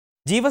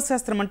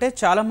జీవశాస్త్రం అంటే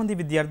చాలా మంది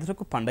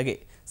విద్యార్థులకు పండగే.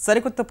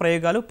 సరికొత్త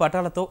ప్రయోగాలు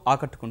పటాలతో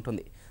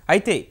ఆకట్టుకుంటుంది.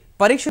 అయితే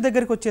పరీక్ష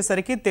దగ్గరికి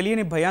వచ్చేసరికి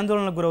తెలియని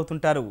భయాందోళనలకు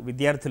గురవుతుంటారు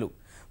విద్యార్థులు.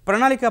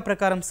 ప్రణాళిక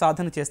ప్రకారం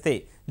సాధన చేస్తే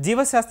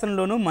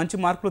జీవశాస్త్రంలోనూ మంచి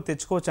మార్కులు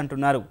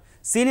తెచ్చుకోవచ్చంటున్నారు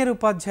సీనియర్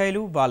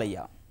ఉపాధ్యాయులు బాలయ్య.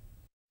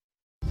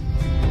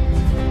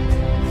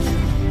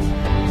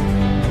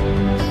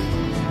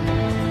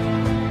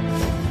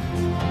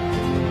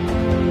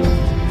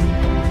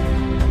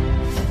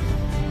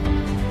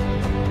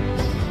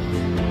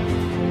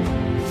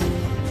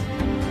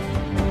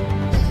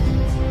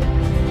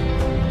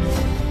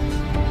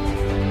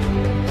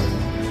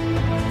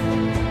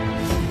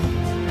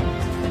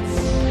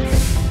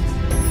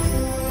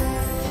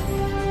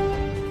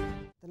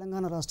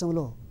 తెలంగాణ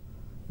రాష్ట్రంలో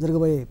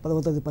జరగబోయే 10వ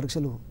తరగతి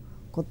పరీక్షలు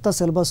కొత్త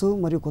సిలబస్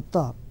మరియు కొత్త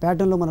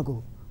ప్యాటర్న్లో మనకు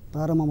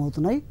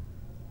ప్రారంభమవుతున్నాయి.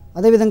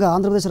 అదేవిధంగా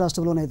ఆంధ్రప్రదేశ్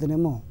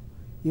రాష్ట్రంలోనైతేనేమో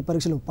ఈ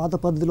పరీక్షలు పాత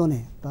పద్ధతిలోనే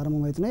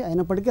ప్రారంభమవుతున్నాయి.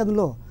 అయినప్పటికీ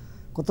అందులో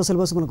కొత్త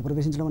సిలబస్ మనకు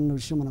ప్రవేశించడం అన్న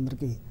విషయం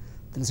మనందరికీ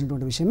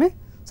తెలిసినటువంటి విషయమే.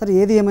 సరే,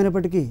 ఏది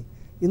ఏమైనప్పటికీ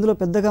ఇందులో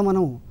పెద్దగా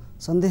మనం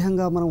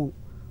సందేహంగా మనం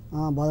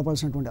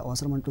బాధపడాల్సినటువంటి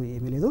అవసరం అంటూ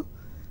ఏమీ లేదు.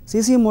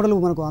 సిసి మోడల్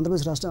మనకు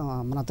ఆంధ్రప్రదేశ్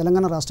మన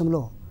తెలంగాణ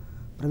రాష్ట్రంలో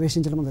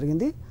ప్రవేశించడం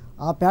జరిగింది.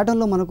 ఆ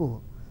ప్యాటర్న్లో మనకు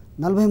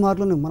 40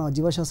 మార్కులను మన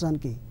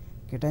జీవశాస్త్రానికి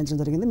కేటాయించడం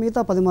జరిగింది.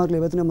 మిగతా 10 మార్కులు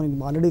ఏవైతే మనకి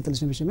ఆల్రెడీ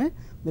తెలిసిన విషయమే.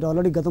 మీరు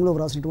ఆల్రెడీ గతంలో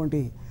వ్రాసినటువంటి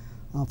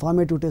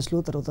ఫార్మేటివ్ టెస్టులు,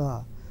 తర్వాత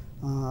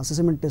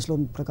అసెస్మెంట్ టెస్టుల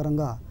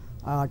ప్రకారంగా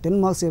ఆ 10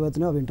 మార్క్స్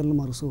ఏవైతున్నాయో అవి ఇంటర్నల్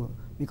మార్క్స్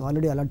మీకు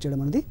ఆల్రెడీ అలాట్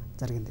చేయడం అనేది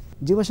జరిగింది.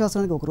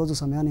 జీవశాస్త్రానికి ఒక రోజు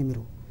సమయాన్ని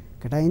మీరు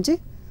కేటాయించి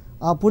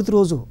ఆ పూర్తి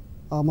రోజు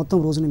మొత్తం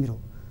రోజుని మీరు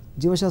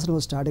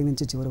జీవశాస్త్రం స్టార్టింగ్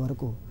నుంచి చివరి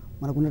వరకు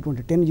మనకు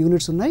ఉన్నటువంటి 10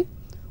 యూనిట్స్ ఉన్నాయి.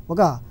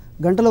 ఒక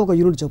గంటలో ఒక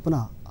యూనిట్ చొప్పున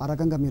ఆ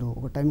రకంగా మీరు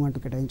ఒక టైం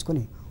అంటూ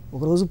కేటాయించుకొని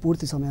ఒకరోజు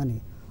పూర్తి సమయాన్ని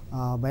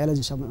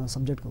బయాలజీ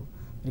సబ్జెక్టుకు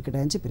మీరు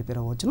కేటాయించి ప్రిపేర్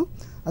అవ్వచ్చును.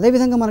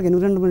 అదేవిధంగా మనకు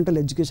ఎన్విరాన్మెంటల్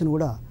ఎడ్యుకేషన్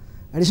కూడా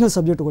అడిషనల్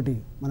సబ్జెక్ట్ ఒకటి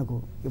మనకు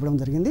ఇవ్వడం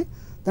జరిగింది.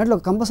 దాంట్లో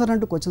కంపల్సరీ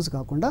అంటూ క్వశ్చన్స్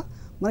కాకుండా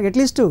మనకు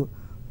అట్లీస్ట్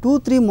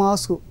 2-3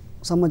 మార్క్స్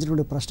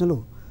సంబంధించినటువంటి ప్రశ్నలు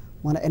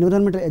మన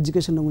ఎన్విరాన్మెంటల్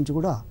ఎడ్యుకేషన్ గురించి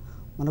కూడా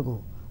మనకు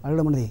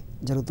అడగడం అనేది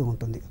జరుగుతూ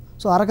ఉంటుంది.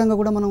 సో ఆ రకంగా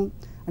కూడా మనం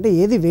అంటే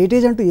ఏది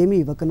వెయిటేజ్ అంటూ ఏమీ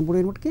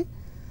ఇవ్వకపోయినప్పటికీ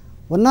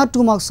 1 or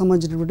 2 మార్క్స్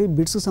సంబంధించినటువంటి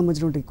బిట్స్కి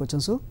సంబంధించినటువంటి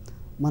క్వశ్చన్స్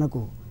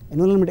మనకు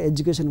ఎన్విరాన్మెంట్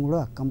ఎడ్యుకేషన్ కూడా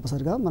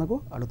కంపల్సరీగా మనకు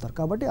అడుగుతారు.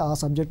 కాబట్టి ఆ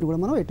సబ్జెక్ట్ని కూడా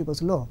మనం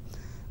 80%లో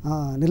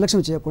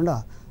నిర్లక్ష్యం చేయకుండా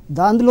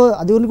దానిలో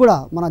అది కూడా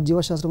మన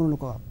జీవశాస్త్రంలో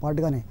ఒక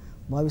పార్ట్గానే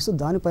భావిస్తూ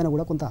దానిపైన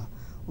కూడా కొంత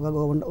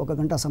ఒక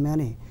గంట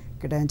సమయాన్ని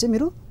కేటాయించి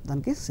మీరు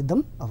దానికి సిద్ధం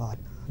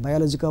అవ్వాలి.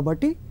 బయాలజీ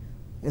కాబట్టి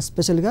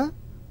ఎస్పెషల్గా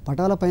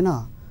పటాలపైన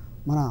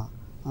మన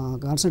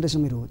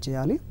కాన్సన్ట్రేషన్ మీరు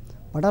చేయాలి.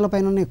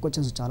 పటాలపైననే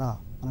క్వశ్చన్స్ చాలా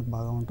మనకు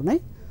బాగా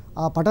ఉంటున్నాయి.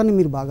 ఆ పటాన్ని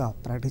మీరు బాగా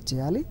ప్రాక్టీస్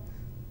చేయాలి.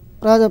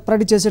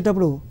 ప్రాక్టీస్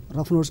చేసేటప్పుడు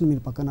రఫ్ నోట్స్ని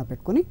మీరు పక్కన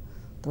పెట్టుకొని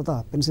తర్వాత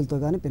పెన్సిల్తో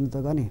కానీ పెన్నుతో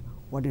కానీ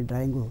వాటిని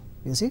డ్రాయింగ్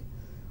వేసి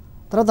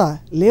తర్వాత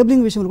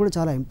లేబులింగ్ విషయంలో కూడా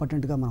చాలా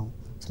ఇంపార్టెంట్గా మనం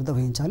శ్రద్ధ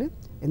వహించాలి.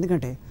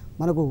 ఎందుకంటే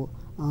మనకు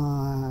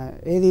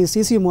ఏది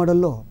సిసి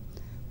మోడల్లో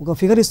ఒక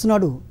ఫిగర్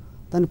ఇస్తున్నాడు,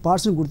 దాని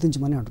పార్ట్స్ని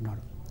గుర్తించమని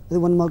అంటున్నాడు. అది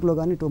 1 మార్క్లో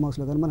కానీ 2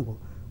 మార్క్స్లో కానీ మనకు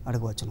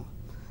అడగవచ్చును.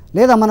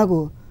 లేదా మనకు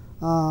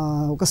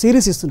ఒక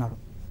సిరీస్ ఇస్తున్నాడు,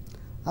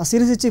 ఆ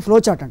సిరీస్ ఇచ్చి ఫ్లో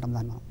చార్ట్ అంటాం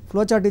దాన్ని. మనం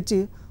ఫ్లో చార్ట్ ఇచ్చి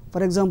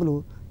ఫర్ ఎగ్జాంపుల్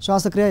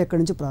శ్వాసక్రియ ఎక్కడి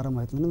నుంచి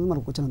ప్రారంభమవుతుంది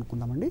మనకు క్వశ్చన్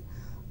అనుకుందామండి.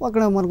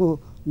 అక్కడ మనకు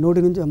నోటి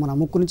నుంచి మన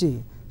ముక్కు నుంచి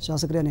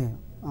శ్వాసక్రియ అనే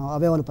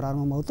అవయవాలు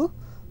ప్రారంభమవుతూ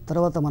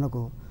తర్వాత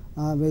మనకు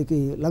వీకి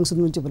లంగ్స్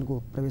నుంచి మనకు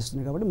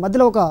ప్రవేశిస్తుంది. కాబట్టి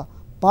మధ్యలో ఒక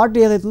పార్ట్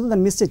ఏదైతుందో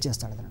దాన్ని మిస్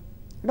చేస్తాడు.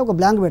 అంటే ఒక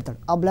బ్లాంక్ పెడతాడు,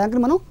 ఆ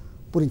బ్లాంక్ని మనం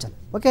పూరించాలి.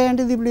 ఓకే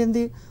అంటే ఇది ఇప్పుడు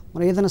ఏంది,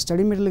 మనం ఏదైనా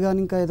స్టడీ మెటీరియల్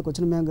కానీ ఇంకా ఏదో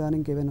క్వశ్చన్ బ్యాంక్ కానీ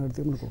ఇంకేమైనా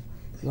అడిగితే మనకు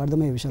ఇవి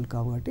అర్థమయ్యే విషయాలు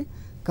కాబట్టి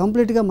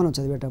కంప్లీట్గా మనం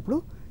చదివేటప్పుడు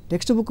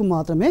టెక్స్ట్ బుక్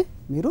మాత్రమే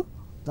మీరు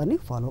దాన్ని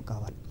ఫాలో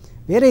కావాలి.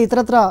 వేరే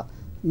ఇతరత్ర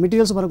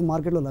మెటీరియల్స్ మనకు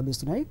మార్కెట్లో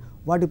లభిస్తున్నాయి,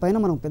 వాటిపైన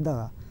మనం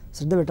పెద్దగా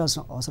శ్రద్ధ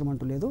పెట్టాల్సిన అవసరం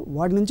అంటూ లేదు.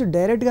 వాటి నుంచి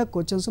డైరెక్ట్గా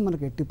క్వశ్చన్స్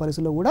మనకు ఎట్టి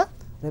పరిస్థితుల్లో కూడా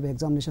రేపు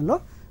ఎగ్జామినేషన్లో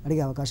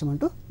అడిగే అవకాశం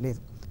అంటూ లేదు.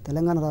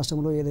 తెలంగాణ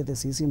రాష్ట్రంలో ఏదైతే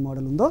సిసి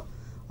మోడల్ ఉందో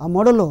ఆ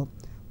మోడల్లో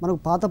మనకు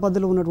పాత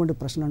పద్ధతిలో ఉన్నటువంటి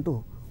ప్రశ్నలు అంటూ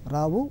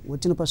రావు,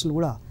 వచ్చిన ప్రశ్నలు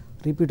కూడా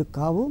రిపీట్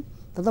కావు.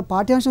 తర్వాత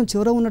పాఠ్యాంశం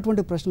చివర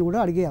ఉన్నటువంటి ప్రశ్నలు కూడా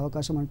అడిగే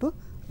అవకాశం అంటూ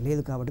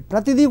లేదు. కాబట్టి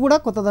ప్రతిదీ కూడా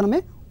కొత్తదనమే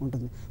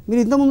ఉంటుంది.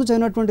 మీరు ఇంతకుముందు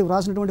చదివినటువంటి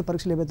వ్రాసినటువంటి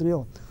పరీక్షలు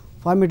ఏవైతున్నాయో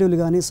ఫార్మేటివ్లు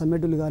కానీ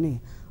సమ్మేటివ్లు కానీ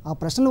ఆ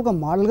ప్రశ్నలు ఒక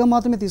మోడల్గా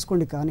మాత్రమే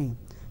తీసుకోండి. కానీ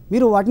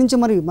మీరు వాటి నుంచి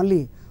మళ్ళీ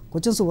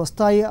క్వశ్చన్స్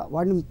వస్తాయి,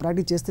 వాటిని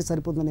ప్రాక్టీస్ చేస్తే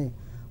సరిపోతుందనే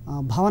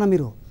భావన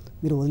మీరు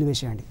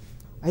వదిలివేసేయండి.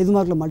 5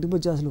 మార్కుల మల్టిపుల్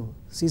చాయిస్లు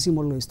సిసి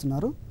మోడల్లో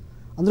ఇస్తున్నారు.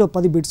 అందులో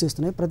 10 బిట్స్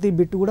ఇస్తున్నాయి. ప్రతి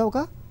బిట్ కూడా ఒక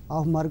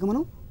 ½ మార్క్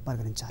మనం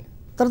పరిగణించాలి.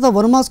 తర్వాత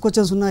 1 మార్క్స్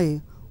క్వశ్చన్స్ ఉన్నాయి.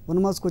 1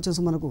 మార్క్స్ క్వశ్చన్స్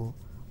మనకు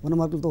 1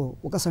 మార్కులతో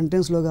ఒక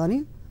సెంటెన్స్లో కానీ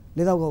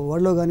లేదా ఒక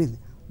వర్డ్లో కానీ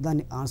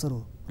దాన్ని ఆన్సర్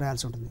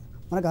రాయాల్సి ఉంటుంది.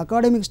 మనకు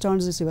అకాడమిక్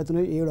స్టాండర్డ్స్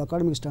ఏవైతున్నాయి 7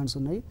 అకాడమిక్ స్టాండర్డ్స్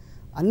ఉన్నాయి.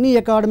 అన్ని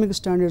అకాడమిక్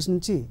స్టాండర్డ్స్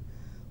నుంచి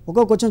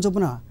ఒక్కో క్వశ్చన్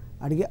చొప్పున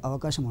అడిగే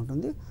అవకాశం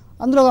ఉంటుంది.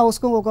 అందులో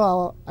ఒక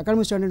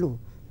అకాడమిక్ స్టాండర్డ్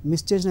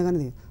మిస్ చేసినా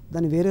కానీ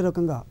దాన్ని వేరే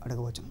రకంగా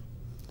అడగవచ్చు.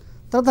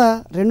 తర్వాత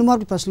 2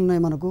 మార్కుల ప్రశ్నలు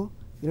ఉన్నాయి మనకు.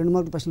 ఈ 2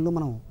 మార్కుల ప్రశ్నల్లో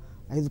మనం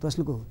 5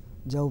 ప్రశ్నలకు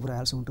జవాబు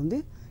రాయాల్సి ఉంటుంది.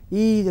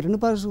 ఈ 2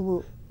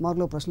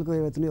 మార్కుల ప్రశ్నలకు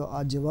ఏవైతున్నాయో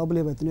ఆ జవాబులు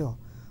ఏవైతున్నాయో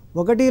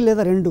 1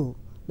 లేదా 2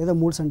 లేదా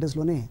 3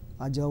 సెంటెన్స్లోనే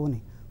ఆ జవాబుని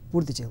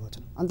పూర్తి చేయవచ్చు.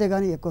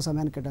 అంతేగాని ఎక్కువ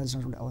సమయాన్ని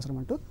కేటాయించినటువంటి అవసరం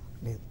అంటూ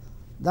లేదు.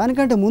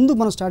 దానికంటే ముందు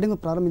మనం స్టార్టింగ్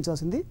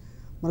ప్రారంభించాల్సింది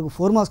మనకు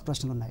 4 మార్క్స్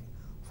ప్రశ్నలు ఉన్నాయి.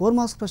 4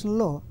 మార్క్స్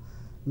ప్రశ్నల్లో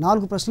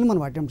 4 ప్రశ్నలు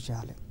మనం అటెంప్ట్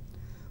చేయాలి.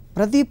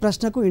 ప్రతి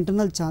ప్రశ్నకు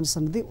ఇంటర్నల్ ఛాన్స్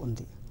అనేది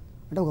ఉంది.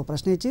 అంటే ఒక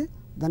ప్రశ్న ఇచ్చి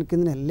దాని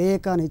కిందనే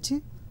లేక అని ఇచ్చి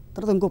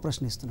తర్వాత ఇంకో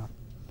ప్రశ్న ఇస్తున్నాడు.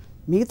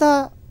 మిగతా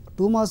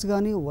 2 మార్క్స్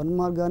కానీ 1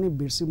 మార్క్ కానీ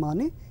బిట్స్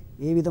కానీ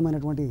ఏ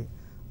విధమైనటువంటి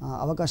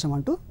అవకాశం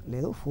అంటూ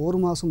లేదు.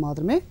 4 మార్క్స్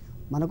మాత్రమే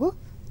మనకు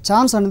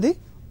ఛాన్స్ అనేది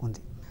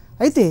ఉంది.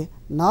 అయితే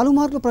 4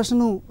 మార్కుల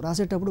ప్రశ్నను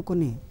రాసేటప్పుడు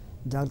కొన్ని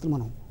జాగ్రత్తలు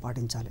మనం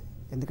పాటించాలి.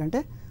 ఎందుకంటే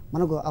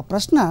మనకు ఆ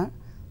ప్రశ్న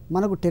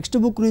మనకు టెక్స్ట్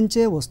బుక్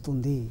నుంచే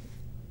వస్తుంది.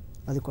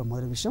 అది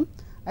మొదటి విషయం.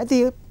 అయితే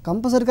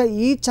కంపల్సరిగా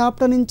ఈ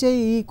చాప్టర్ నుంచే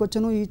ఈ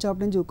క్వశ్చన్, ఈ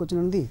చాప్టర్ నుంచి క్వశ్చన్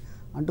అనేది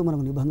అంటూ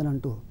మనకు నిబంధన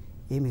అంటూ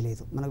ఏమీ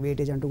లేదు. మనకు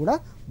వెయిటేజ్ అంటూ కూడా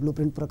బ్లూ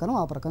ప్రింట్ ప్రకారం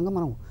ఆ ప్రకారంగా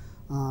మనం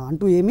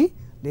అంటూ ఏమీ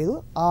లేదు.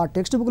 ఆ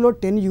టెక్స్ట్ బుక్లో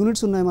 10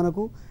 యూనిట్స్ ఉన్నాయి.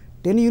 మనకు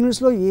 10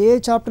 యూనిట్స్లో ఏ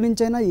చాప్టర్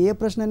నుంచి అయినా ఏ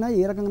ప్రశ్న అయినా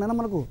ఏ రకంగానైనా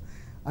మనకు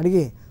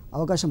అడిగే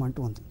అవకాశం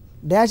అంటూ ఉంది.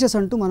 డాషెస్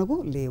అంటూ మనకు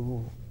లేవు.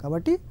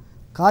 కాబట్టి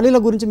ఖాళీల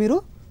గురించి మీరు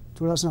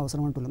చూడాల్సిన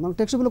అవసరం అంటూ లేదు. మనకు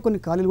టెక్స్ట్ బుక్లో కొన్ని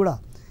ఖాళీలు కూడా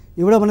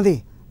ఇవ్వడం అనేది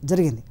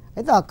జరిగింది.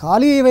 అయితే ఆ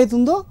ఖాళీ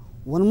ఏవైతుందో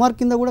 1 మార్క్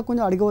కింద కూడా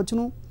కొంచెం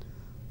అడగవచ్చును,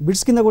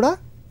 బిట్స్ కింద కూడా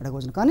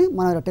అడగవచ్చును. కానీ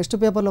మన టెస్ట్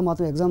పేపర్లో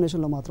మాత్రం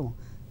ఎగ్జామినేషన్లో మాత్రం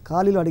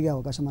ఖాళీలు అడిగే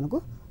అవకాశం మనకు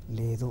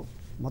లేదు.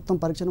 మొత్తం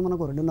పరీక్షను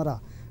మనకు 2.5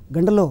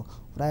 గంటల్లో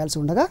రాయాల్సి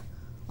ఉండగా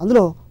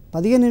అందులో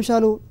 15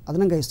 నిమిషాలు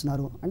అదనంగా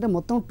ఇస్తున్నారు. అంటే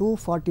మొత్తం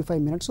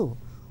 245 మినిట్స్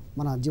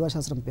మన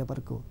జీవశాస్త్రం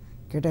పేపర్కు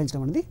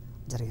కేటాయించడం అనేది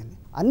జరిగింది.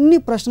 అన్ని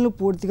ప్రశ్నలు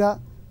పూర్తిగా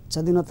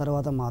చదివిన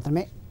తర్వాత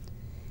మాత్రమే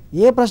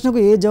ఏ ప్రశ్నకు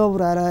ఏ జవాబు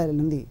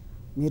రాయాలనేది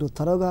మీరు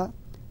త్వరగా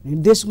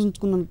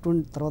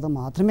నిర్దేశించుకున్నటువంటి తర్వాత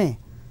మాత్రమే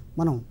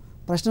మనం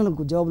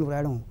ప్రశ్నలకు జవాబులు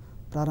రాయడం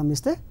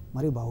ప్రారంభిస్తే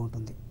మరీ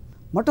బాగుంటుంది.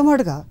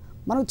 మొట్టమొదటిగా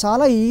మనకు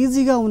చాలా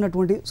ఈజీగా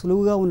ఉన్నటువంటి,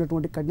 సులువుగా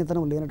ఉన్నటువంటి,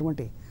 కఠినతనం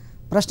లేనటువంటి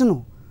ప్రశ్నను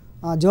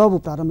జవాబు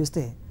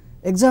ప్రారంభిస్తే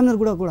ఎగ్జామినర్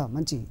కూడా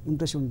మంచి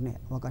ఇంప్రెషన్ ఉండే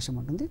అవకాశం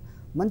ఉంటుంది.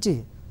 మంచి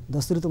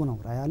దస్తూరితో మనం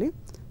రాయాలి.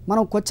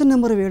 మనం క్వశ్చన్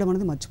నెంబర్ వేయడం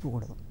అనేది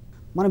మర్చిపోకూడదు.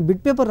 మనం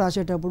బిట్ పేపర్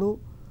రాసేటప్పుడు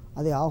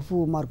అది హాఫ్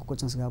మార్క్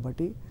క్వశ్చన్స్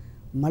కాబట్టి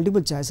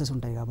మల్టిపుల్ చాయిసెస్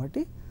ఉంటాయి.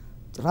 కాబట్టి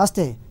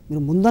రాస్తే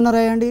మీరు ముందన్న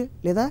రాయండి,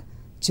 లేదా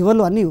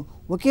చివరిలో అన్నీ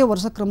ఒకే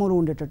వరుస క్రమంలో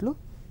ఉండేటట్లు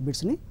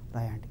బిట్స్ని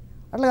రాయండి.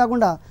 అట్లా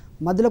కాకుండా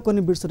మధ్యలో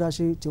కొన్ని బిట్స్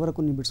రాసి చివర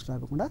కొన్ని బిట్స్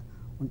రాకుండా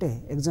ఉంటే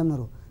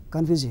ఎగ్జామినర్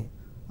కన్ఫ్యూజ్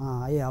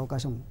అయ్యే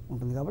అవకాశం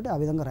ఉంటుంది. కాబట్టి ఆ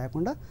విధంగా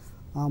రాయకుండా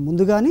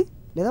ముందు కానీ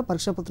లేదా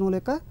పరీక్షా పత్రం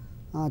యొక్క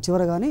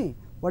చివర కానీ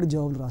వాటి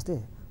జవాబులు రాస్తే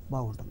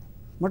బాగుంటుంది.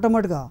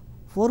 మొట్టమొదటిగా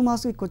 4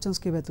 మార్క్స్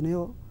క్వశ్చన్స్కి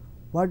ఏవైతున్నాయో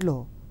వాటిలో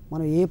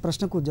మనం ఏ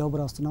ప్రశ్నకు జవాబు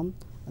రాస్తున్నాం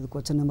అది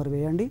క్వశ్చన్ నెంబర్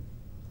వేయండి,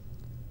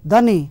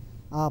 దాన్ని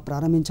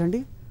ప్రారంభించండి.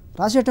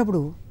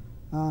 రాసేటప్పుడు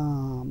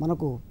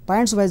మనకు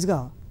పాయింట్స్ వైజ్గా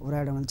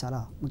రాయడం అనేది చాలా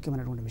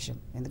ముఖ్యమైనటువంటి విషయం.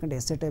 ఎందుకంటే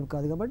ఎస్ఏ టైప్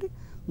కాదు కాబట్టి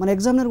మన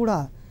ఎగ్జామినర్ కూడా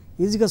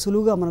ఈజీగా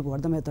సులువుగా మనకు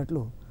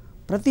అర్థమయ్యేటట్లు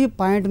ప్రతి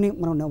పాయింట్ని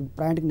మనం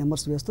పాయింట్కి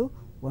నెంబర్స్ వేస్తూ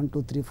 1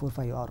 2 3 4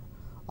 5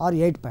 are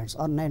 8 points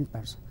are 9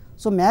 points.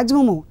 So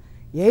maximum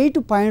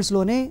 8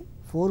 పాయింట్స్లోనే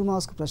 4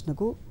 marks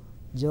ప్రశ్నకు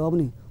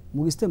జవాబుని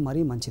ముగిస్తే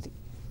మరీ మంచిది.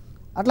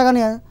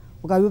 అట్లాగనే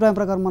ఒక అభిప్రాయం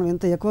ప్రకారం మనం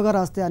ఎంత ఎక్కువగా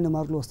రాస్తే అన్ని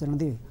మార్కులు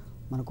వస్తాయన్నది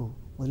మనకు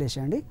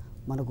వదిలేసేయండి.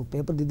 మనకు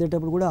పేపర్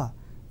దిద్దేటప్పుడు కూడా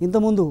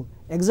ఇంతకుముందు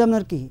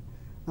ఎగ్జామినర్కి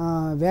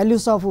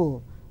వాల్యూస్ ఆఫ్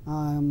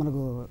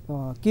మనకు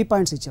కీ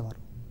పాయింట్స్ ఇచ్చేవారు.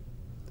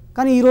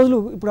 కానీ ఈ రోజులు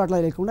ఇప్పుడు అట్లా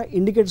లేకుండా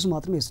ఇండికేటర్స్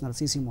మాత్రమే ఇస్తున్నారు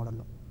సీసీ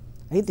మోడల్లో.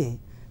 అయితే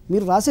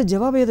మీరు రాసే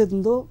జవాబు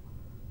ఏదైతుందో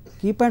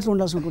కీ పాయింట్స్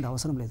ఉండాల్సినటువంటి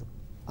అవసరం లేదు.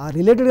 ఆ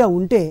రిలేటెడ్గా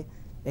ఉంటే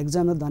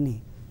ఎగ్జామినర్ దాన్ని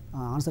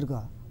ఆన్సర్గా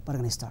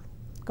పరిగణిస్తాడు.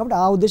 కాబట్టి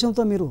ఆ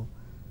ఉద్దేశంతో మీరు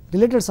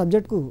రిలేటెడ్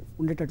సబ్జెక్ట్కు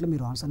ఉండేటట్లు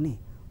మీరు ఆన్సర్ని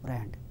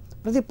రాయండి.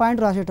 ప్రతి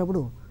పాయింట్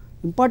రాసేటప్పుడు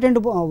ఇంపార్టెంట్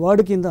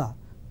వర్డ్ కింద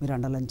మీరు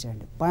అండర్లైన్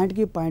చేయండి.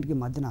 పాయింట్కి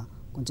మధ్యన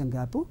కొంచెం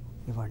గ్యాప్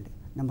ఇవ్వండి,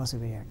 నెంబర్స్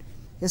వేయండి.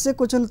 ఎస్ఏ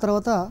క్వశ్చన్ల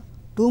తర్వాత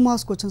 2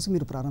 మార్క్స్ క్వశ్చన్స్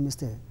మీరు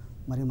ప్రారంభిస్తే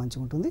మరీ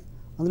మంచిగా ఉంటుంది.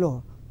 అందులో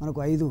మనకు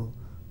 5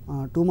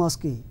 2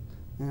 మార్క్స్కి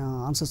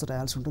ఆన్సర్స్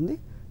రాయాల్సి ఉంటుంది.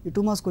 ఈ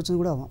 2 మార్క్స్ క్వశ్చన్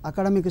కూడా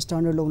అకాడమిక్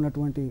స్టాండర్డ్లో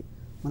ఉన్నటువంటి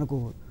మనకు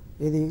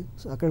ఏది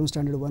అకాడమిక్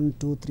స్టాండర్డ్ 1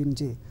 2 3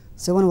 నుంచి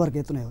 7 వరకు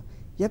ఎత్తున్నాయో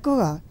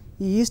ఎక్కువగా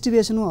ఈ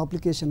ఈస్టివేషను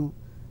అప్లికేషను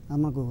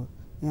మనకు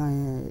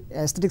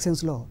ఎస్థెటిక్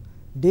సెన్స్లో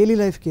డైలీ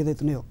లైఫ్కి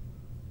ఏదైతున్నాయో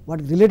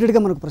వాటికి రిలేటెడ్గా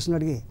మనకు ప్రశ్నలు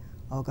అడిగే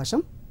అవకాశం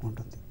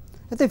ఉంటుంది.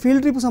 అయితే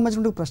ఫీల్డ్ ట్రిప్కి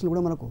సంబంధించిన ప్రశ్నలు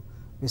కూడా మనకు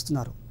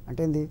ఇస్తున్నారు.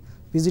 అంటే ఏంది,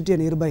 visit A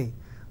near by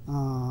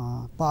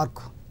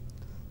park,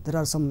 there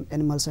are some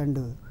animals and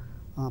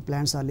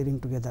plants are living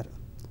together,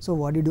 so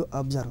what did you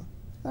observe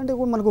అంటే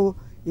కూడా మనకు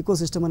ఈకో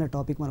సిస్టమ్ అనే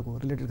టాపిక్ మనకు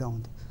రిలేటెడ్గా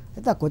ఉంది.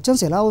 అయితే ఆ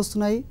క్వశ్చన్స్ ఎలా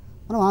వస్తున్నాయి,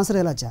 మనం ఆన్సర్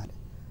ఎలా చేయాలి,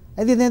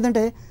 అయితే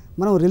ఇదేంటంటే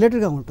మనం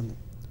రిలేటెడ్గా ఉంటుంది.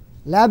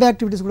 ల్యాబ్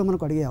యాక్టివిటీస్ కూడా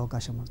మనకు అడిగే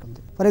అవకాశం ఉంటుంది.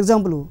 ఫర్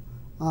ఎగ్జాంపుల్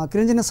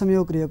కిరంజన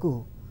సంయోగక్రియకు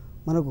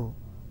మనకు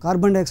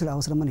కార్బన్ డైఆక్సైడ్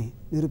అవసరమని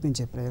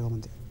నిరూపించే ప్రయోగం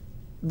ఉంది.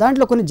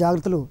 దాంట్లో కొన్ని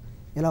జాగ్రత్తలు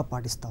ఎలా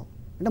పాటిస్తావు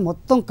అంటే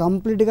మొత్తం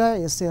కంప్లీట్గా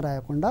ఎస్ఏ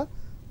రాయకుండా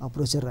ఆ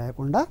ప్రొసీజర్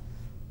రాయకుండా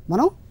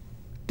మనం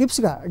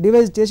టిప్స్గా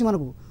డివైజ్ చేసి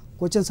మనకు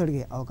క్వశ్చన్స్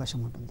అడిగే అవకాశం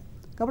ఉంటుంది.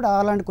 కాబట్టి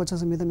అలాంటి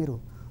క్వశ్చన్స్ మీద మీరు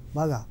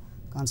బాగా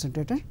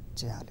కాన్సన్ట్రేట్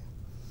చేయాలి.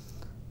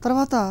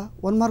 తర్వాత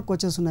 1 మార్క్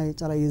క్వశ్చన్స్ ఉన్నాయి,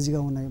 చాలా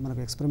ఈజీగా ఉన్నాయి,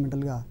 మనకు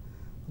ఎక్స్పెరిమెంటల్గా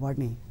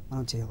వాటిని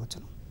మనం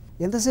చేయవచ్చును.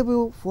 ఎంతసేపు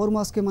 4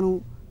 మార్క్స్కి మనం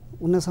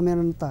ఉన్న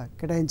సమయాన్నంతా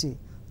కేటాయించి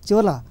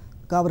చివరిలో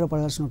గాబరా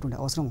పడాల్సినటువంటి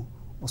అవసరం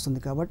వస్తుంది.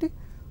 కాబట్టి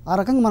ఆ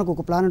రకంగా మనకు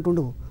ఒక ప్లాన్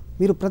ఉంటుండు.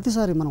 మీరు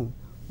ప్రతిసారి మనం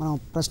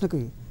ప్రశ్నకి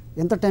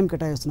ఎంత టైం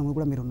కేటాయిస్తున్నామో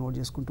కూడా మీరు నోట్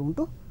చేసుకుంటూ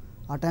ఉంటూ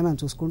ఆ టైం అని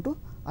చూసుకుంటూ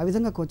ఆ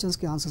విధంగా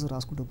క్వశ్చన్స్కి ఆన్సర్స్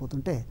రాసుకుంటూ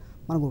పోతుంటే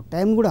మనకు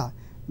టైం కూడా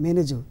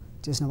మేనేజ్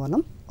చేసిన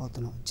వాళ్ళం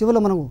అవుతున్నాం.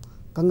 చివరిలో మనకు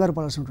కంగారు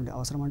పడాల్సినటువంటి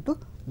అవసరం అంటూ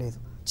లేదు.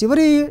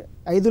 చివరి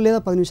 5 లేదా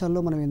 10 నిమిషాల్లో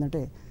మనం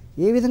ఏంటంటే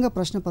ఏ విధంగా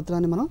ప్రశ్న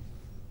పత్రాన్ని మనం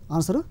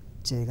ఆన్సరు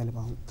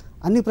చేయగలిగాము,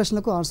 అన్ని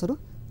ప్రశ్నలకు ఆన్సరు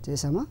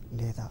చేసామా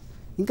లేదా,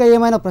 ఇంకా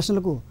ఏమైనా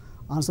ప్రశ్నలకు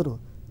ఆన్సరు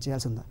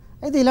చేయాల్సి ఉందా.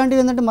 అయితే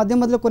ఇలాంటివి ఏంటంటే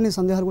మధ్యలో కొన్ని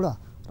సందేహాలు కూడా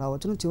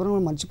రావచ్చు, చివరిలో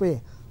మర్చిపోయే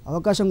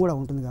అవకాశం కూడా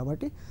ఉంటుంది.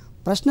 కాబట్టి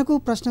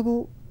ప్రశ్నకు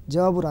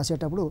జవాబు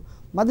రాసేటప్పుడు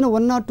మధ్యన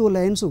 1 or 2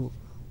 లైన్స్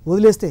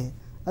వదిలేస్తే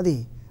అది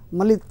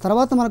మళ్ళీ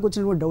తర్వాత మనకు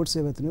వచ్చినటువంటి డౌట్స్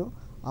ఏవైతున్నాయో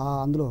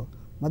అందులో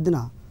మధ్యన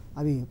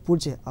అవి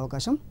పూడ్చే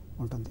అవకాశం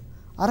ఉంటుంది.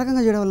 ఆ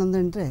రకంగా చేయడం వల్ల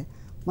ఏంటంటే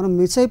మనం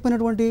మిస్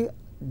అయిపోయినటువంటి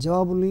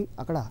జవాబుల్ని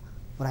అక్కడ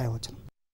వ్రాయవచ్చు.